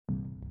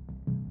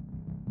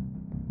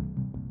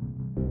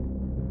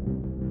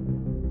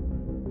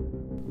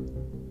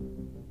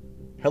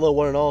Hello,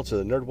 one and all, to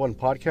the Nerd One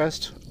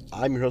podcast.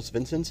 I'm your host,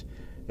 Vincent,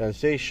 and on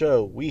today's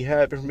show, we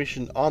have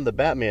information on the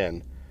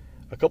Batman.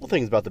 A couple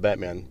things about the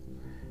Batman.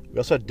 We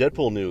also have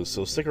Deadpool news,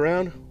 so stick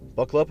around,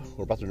 buckle up,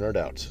 we're about to nerd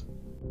out.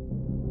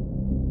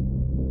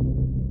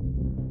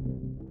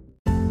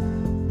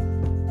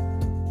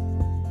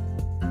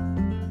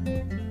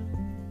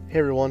 Hey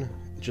everyone,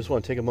 just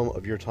want to take a moment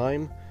of your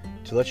time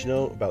to let you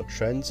know about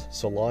Trends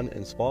Salon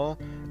and Spa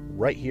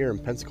right here in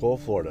Pensacola,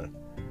 Florida.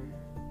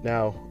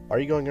 Now, are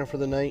you going out for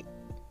the night?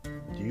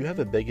 Do you have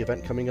a big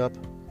event coming up?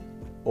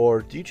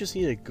 Or do you just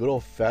need a good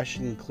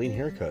old-fashioned clean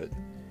haircut?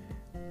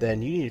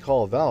 Then you need to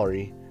call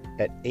Valerie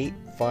at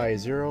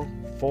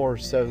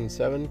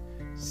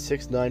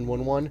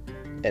 850-477-6911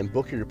 and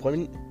book your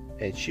appointment,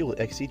 and she will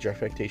exceed your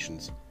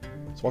expectations.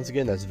 So once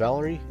again, that's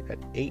Valerie at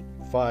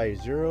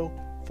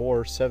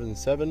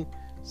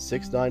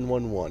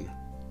 850-477-6911.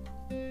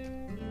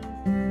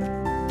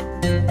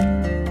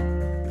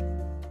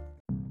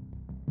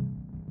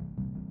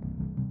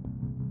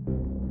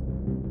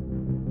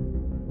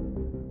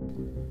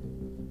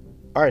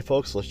 Alright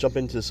folks, let's jump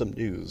into some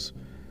news.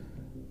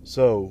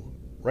 So,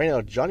 right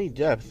now, Johnny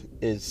Depp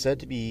is said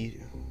to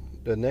be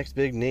the next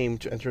big name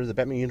to enter the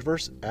Batman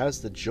universe as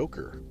the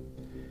Joker.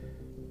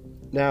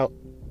 Now,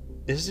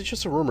 this is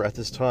just a rumor at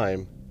this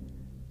time,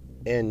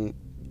 and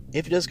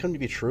if it does come to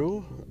be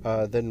true,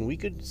 then we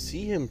could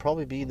see him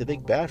probably be the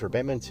big bad for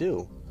Batman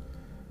 2.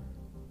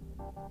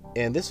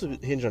 And this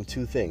would hinge on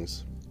two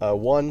things.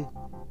 One,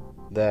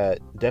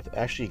 that Depp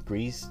actually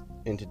agrees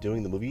into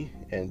doing the movie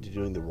and to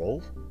doing the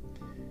role.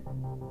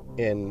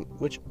 And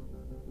which,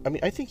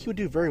 I think he would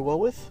do very well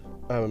with.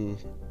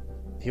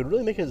 He would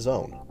really make it his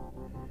own.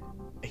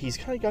 He's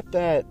kind of got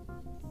that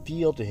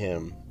feel to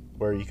him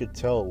where you could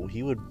tell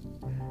he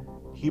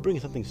bring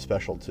something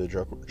special to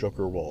the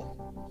Joker role.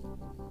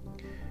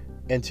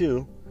 And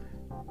two,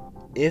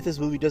 if this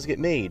movie does get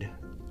made,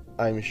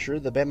 I'm sure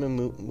the Batman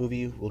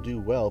movie will do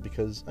well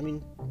because,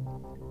 we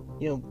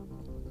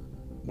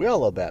all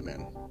love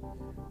Batman.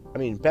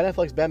 Ben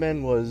Affleck's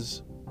Batman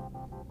was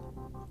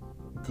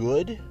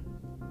good,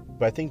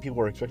 but I think people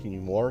were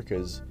expecting more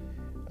because,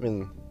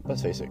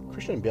 let's face it,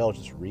 Christian Bale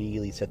just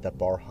really set that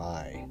bar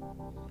high.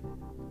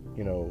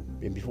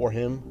 And before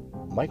him,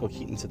 Michael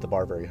Keaton set the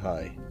bar very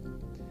high.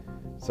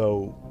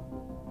 So,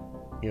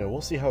 we'll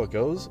see how it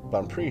goes, but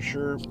I'm pretty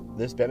sure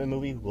this Batman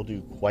movie will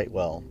do quite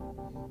well.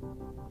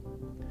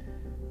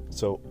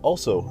 So,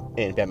 also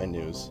in Batman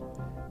news,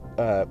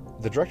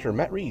 the director,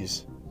 Matt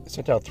Reeves,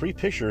 sent out 3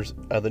 pictures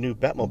of the new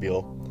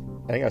Batmobile,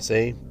 and I gotta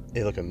say,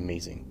 they look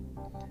amazing.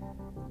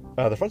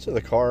 The front of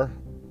the car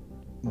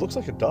looks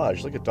like a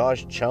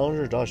Dodge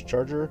Challenger, Dodge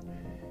Charger,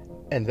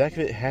 and the back of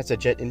it has a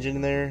jet engine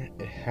in there.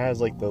 It has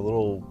the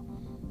little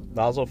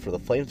nozzle for the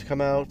flames to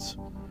come out,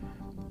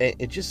 and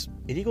it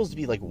equals to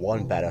be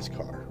one badass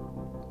car.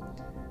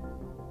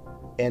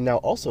 And now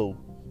also,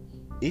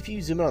 if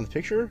you zoom in on the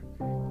picture,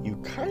 you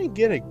kind of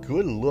get a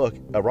good look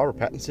at Robert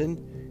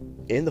Pattinson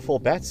in the full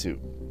Batsuit.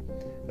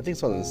 I think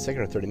it's on the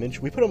second or third image.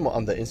 We put him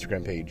on the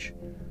Instagram page,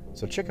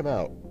 so check him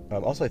out.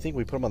 Also, I think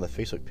we put him on the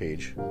Facebook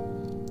page.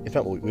 If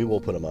not, we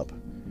will put him up.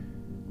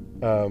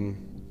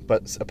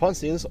 But upon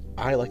seeing this,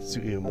 I like the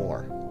suit even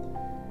more.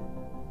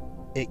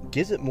 It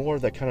gives it more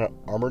of that kind of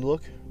armored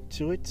look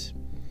to it.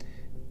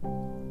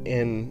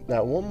 And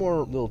now, one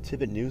more little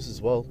tidbit news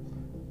as well.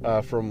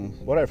 From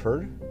what I've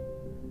heard,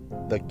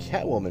 the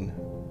Catwoman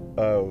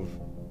of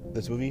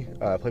this movie,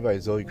 played by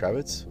Zoe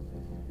Kravitz,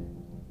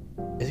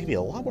 is going to be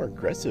a lot more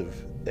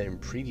aggressive than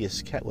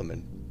previous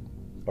Catwoman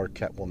or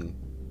Catwoman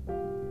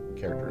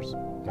characters.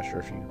 I'm not sure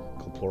if you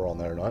call plural on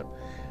that or not.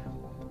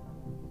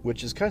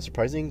 Which is kind of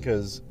surprising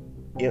because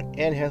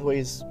Anne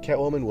Hathaway's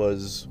Catwoman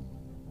was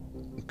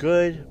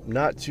good,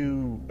 not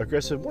too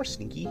aggressive, more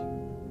sneaky,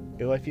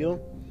 I feel.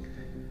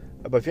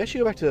 But if you actually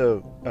go back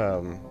to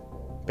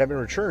Batman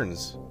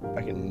Returns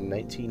back in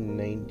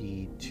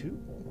 1992,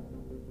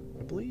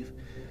 I believe,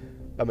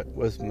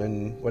 was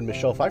when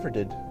Michelle Pfeiffer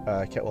did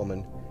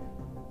Catwoman.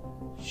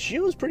 She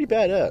was pretty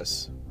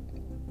badass.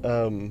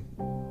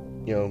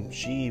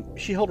 She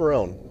held her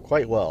own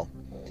quite well.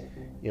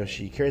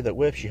 She carried that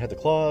whip, she had the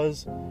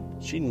claws,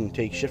 she didn't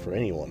take shit from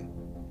anyone.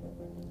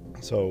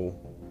 So,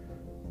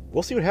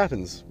 we'll see what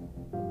happens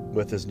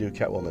with this new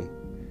Catwoman.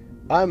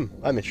 I'm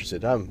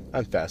interested, I'm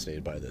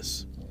fascinated by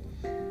this.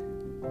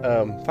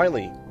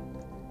 Finally,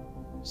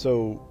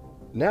 so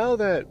now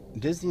that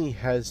Disney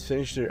has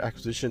finished their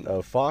acquisition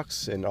of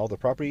Fox and all the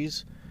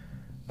properties,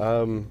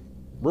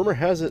 rumor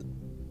has it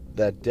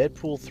that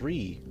Deadpool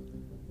 3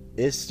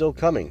 is still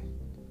coming.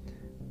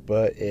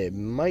 But it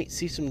might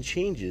see some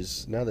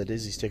changes now that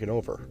Disney's taken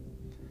over.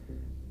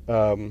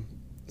 So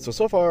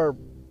far,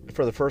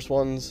 for the first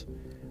ones,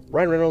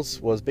 Ryan Reynolds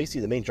was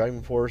basically the main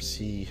driving force.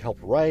 He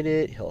helped write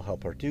it, he'll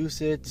help produce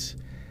it.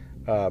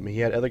 He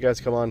had other guys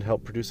come on to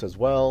help produce as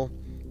well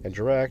and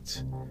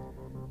direct.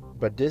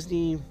 But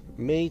Disney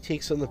may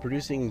take some of the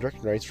producing and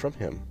directing rights from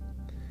him.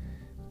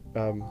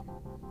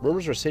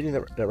 Rumors are stating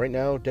that right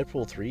now,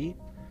 Deadpool 3,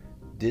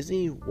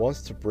 Disney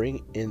wants to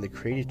bring in the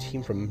creative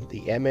team from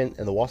the Ant-Man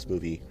and the Wasp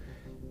movie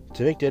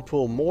to make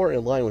Deadpool more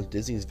in line with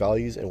Disney's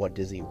values and what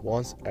Disney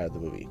wants out of the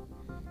movie.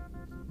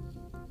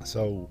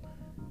 So,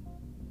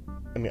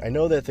 I mean, I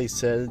know that they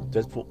said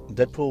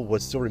Deadpool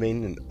would still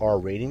remain an R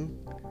rating,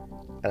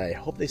 and I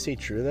hope they stay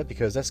true to that,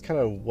 because that's kind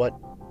of what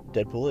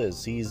Deadpool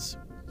is. He's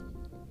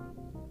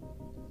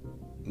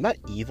not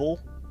evil,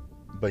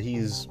 but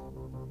he's,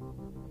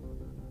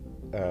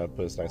 put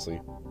this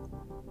nicely,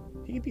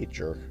 he can be a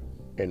jerk,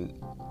 and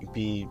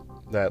be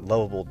that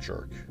lovable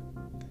jerk,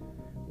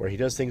 where he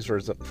does things for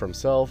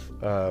himself.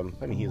 I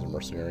mean, he's a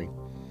mercenary,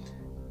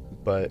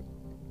 but,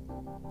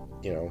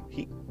 you know,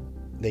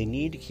 they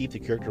need to keep the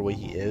character the way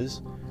he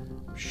is.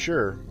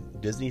 Sure,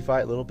 Disney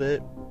fight a little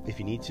bit if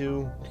you need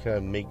to kind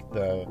of make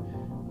the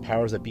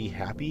powers that be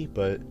happy,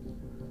 but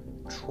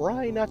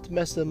try not to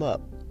mess them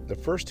up. The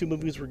first 2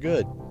 movies were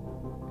good,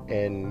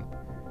 and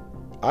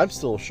I'm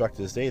still shocked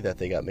to this day that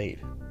they got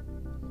made.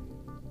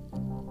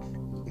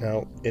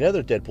 Now, in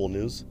other Deadpool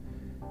news,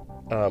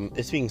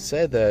 it's being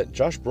said that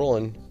Josh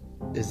Brolin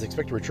is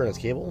expected to return as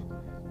Cable,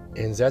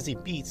 and Zazie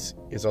Beetz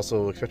is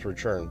also expected to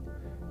return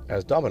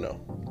as Domino.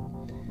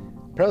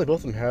 Apparently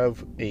both of them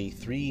have a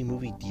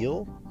 3-movie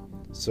deal,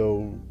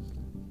 so,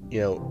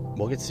 you know,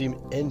 we'll get to see him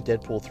in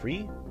Deadpool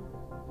 3,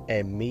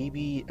 and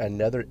maybe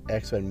another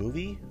X-Men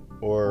movie,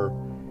 or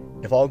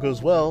if all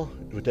goes well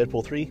with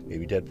Deadpool 3,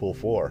 maybe Deadpool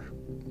 4.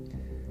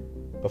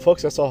 But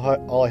folks, that's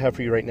all I have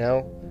for you right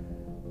now.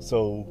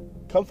 So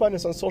come find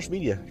us on social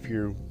media if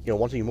you're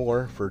wanting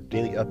more for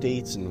daily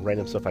updates and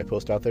random stuff I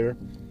post out there.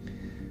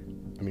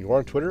 I mean, we're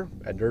on Twitter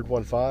at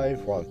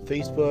Nerd15, we're on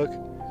Facebook,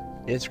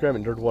 Instagram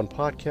at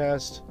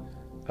Nerd1Podcast,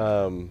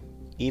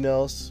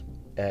 emails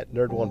at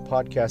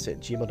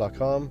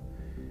nerd1podcast@gmail.com,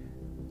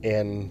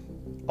 and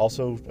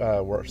also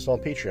we're still on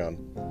Patreon.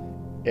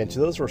 And to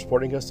those who are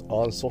supporting us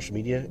on social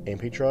media and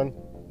Patreon,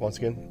 once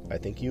again, I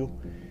thank you.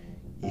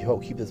 You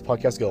help keep this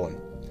podcast going.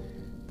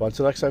 But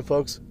until next time,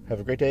 folks, have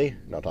a great day,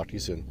 and I'll talk to you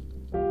soon.